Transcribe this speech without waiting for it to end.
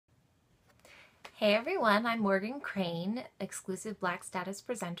Hey everyone, I'm Morgan Crane, exclusive Black status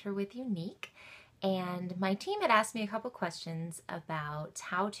presenter with Younique, and my team had asked me a couple questions about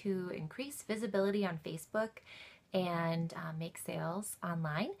how to increase visibility on Facebook and make sales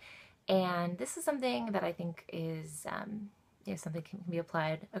online. And this is something that I think is something can be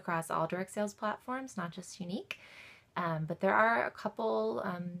applied across all direct sales platforms, not just Younique. But there are a couple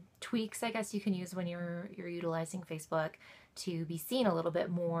tweaks, I guess, you can use when you're utilizing Facebook to be seen a little bit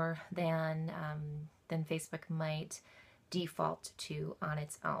more than Facebook might default to on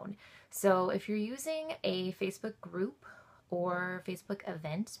its own. So if you're using a Facebook group or Facebook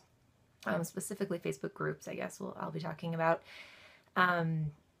event, specifically Facebook groups, I guess I'll be talking about,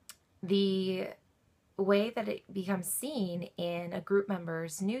 the way that it becomes seen in a group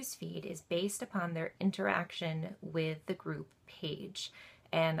member's newsfeed is based upon their interaction with the group page.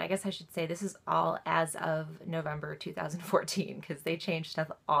 And I guess I should say this is all as of November 2014 because they change stuff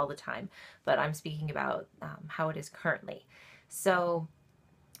all the time, but I'm speaking about how it is currently. So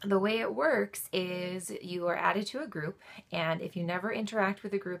the way it works is you are added to a group, and if you never interact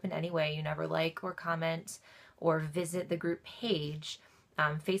with the group in any way, you never like or comment or visit the group page,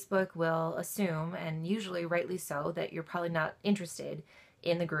 Facebook will assume, and usually rightly so, that you're probably not interested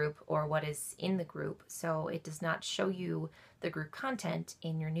in the group or what is in the group, so it does not show you the group content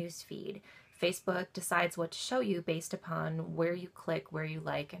in your news feed. Facebook decides what to show you based upon where you click, where you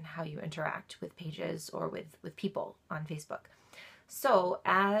like, and how you interact with pages or with people on Facebook. So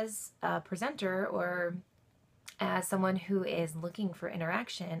as a presenter or as someone who is looking for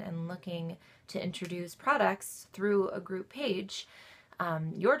interaction and looking to introduce products through a group page,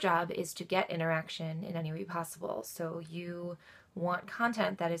 your job is to get interaction in any way possible. So you want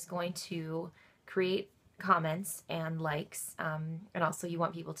content that is going to create comments and likes, and also you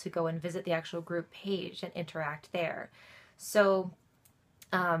want people to go and visit the actual group page and interact there. So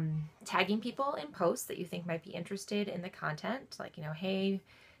tagging people in posts that you think might be interested in the content, like, hey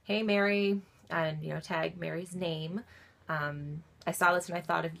Mary, and tag Mary's name. I saw this and I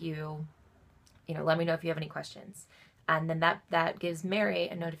thought of you. Let me know if you have any questions. And then that gives Mary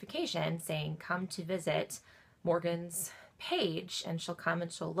a notification saying, come to visit Morgan's page, and she'll come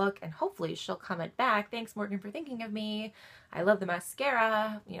and she'll look, and hopefully she'll comment back, thanks Morgan for thinking of me. I love the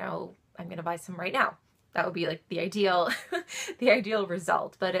mascara. I'm going to buy some right now. That would be like the ideal, the ideal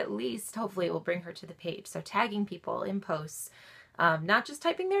result, but at least hopefully it will bring her to the page. So tagging people in posts, not just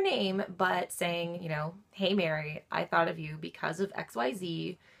typing their name, but saying, hey Mary, I thought of you because of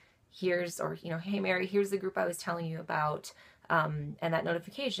XYZ. Hey Mary, here's the group I was telling you about. And that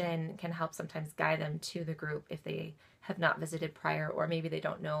notification can help sometimes guide them to the group if they have not visited prior, or maybe they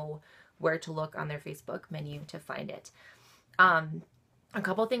don't know where to look on their Facebook menu to find it. A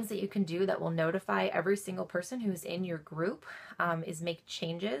couple things that you can do that will notify every single person who's in your group is make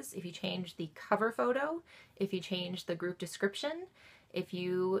changes. If you change the cover photo, if you change the group description, if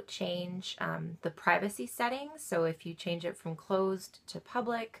you change the privacy settings, so if you change it from closed to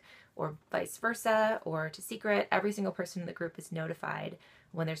public or vice versa or to secret, every single person in the group is notified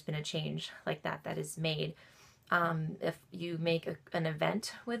when there's been a change like that is made. If you make an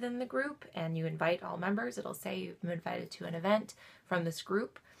event within the group and you invite all members, it'll say you've been invited to an event from this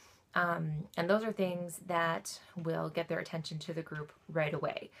group. And those are things that will get their attention to the group right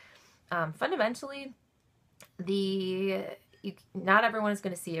away. Fundamentally, not everyone is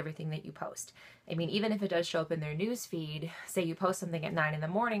going to see everything that you post. I mean, even if it does show up in their news feed, say you post something at 9 in the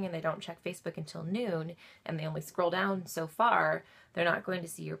morning and they don't check Facebook until noon and they only scroll down so far, they're not going to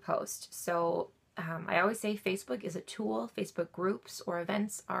see your post. So I always say Facebook is a tool. Facebook groups or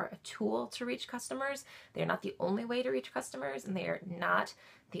events are a tool to reach customers. They're not the only way to reach customers, and they are not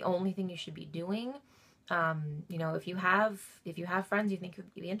the only thing you should be doing. If you have friends you think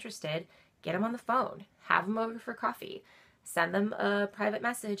would be interested, get them on the phone, have them over for coffee. Send them a private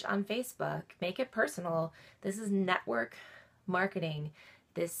message on Facebook. Make it personal. This is network marketing.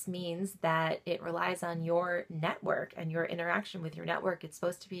 This means that it relies on your network and your interaction with your network. It's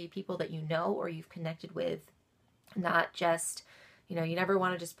supposed to be people that you know or you've connected with, not just, you never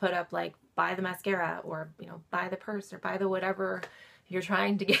want to just put up like, buy the mascara or, buy the purse or buy the whatever you're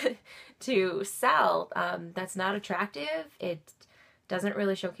trying to get to sell. That's not attractive. It doesn't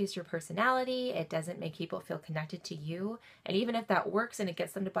really showcase your personality. It doesn't make people feel connected to you. And even if that works and it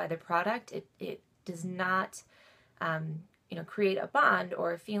gets them to buy the product, it does not, create a bond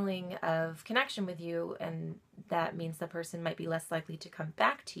or a feeling of connection with you. And that means the person might be less likely to come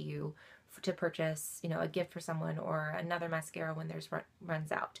back to you to purchase, a gift for someone or another mascara when theirs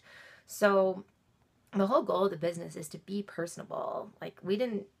runs out. So the whole goal of the business is to be personable. Like, we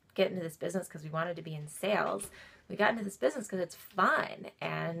didn't get into this business because we wanted to be in sales. We got into this business because it's fun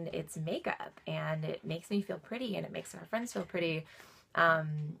and it's makeup, and it makes me feel pretty, and it makes our friends feel pretty.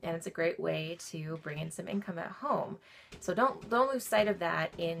 And it's a great way to bring in some income at home. So don't lose sight of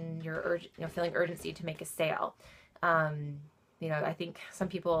that in your feeling urgency to make a sale. I think some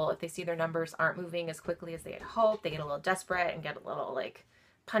people, if they see their numbers aren't moving as quickly as they had hoped, they get a little desperate and get a little like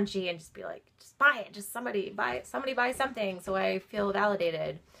punchy and just be like, just buy it, just somebody buy something so I feel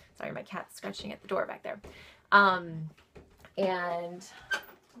validated. Sorry, my cat's scratching at the door back there. And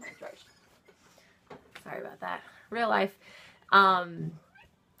sorry about that. Real life.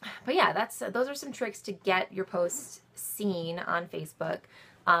 But yeah, those are some tricks to get your posts seen on Facebook.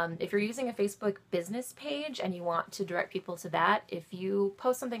 If you're using a Facebook business page and you want to direct people to that, if you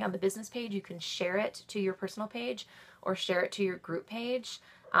post something on the business page, you can share it to your personal page or share it to your group page.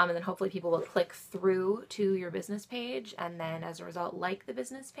 And then hopefully people will click through to your business page and then as a result like the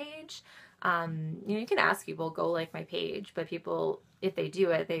business page. You can ask people, go like my page, but people, if they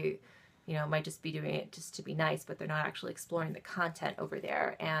do it, they might just be doing it just to be nice, but they're not actually exploring the content over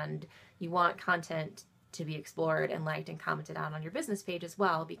there. And you want content to be explored and liked and commented on your business page as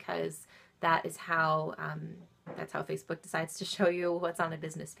well, because that is how Facebook decides to show you what's on a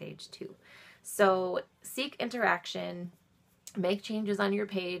business page too. So seek interaction, make changes on your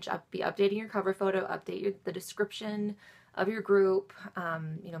page, be updating your cover photo, update the description of your group,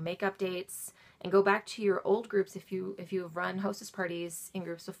 make updates, and go back to your old groups. If you've run hostess parties in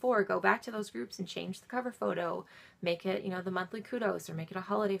groups before, go back to those groups and change the cover photo, make it, the monthly kudos, or make it a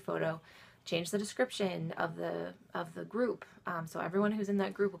holiday photo, change the description of the group. So everyone who's in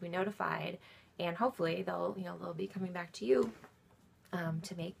that group will be notified, and hopefully they'll be coming back to you,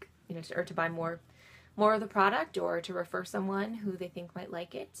 to make, or to buy more of the product, or to refer someone who they think might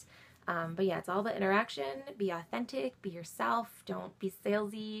like it. But yeah, it's all about interaction. Be authentic, be yourself. Don't be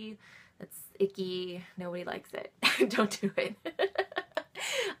salesy. That's icky. Nobody likes it. Don't do it.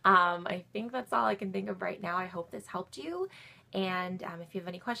 I think that's all I can think of right now. I hope this helped you. And if you have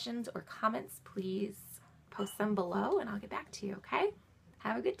any questions or comments, please post them below and I'll get back to you, okay?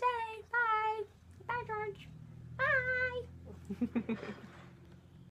 Have a good day. Bye. Bye, George. Bye.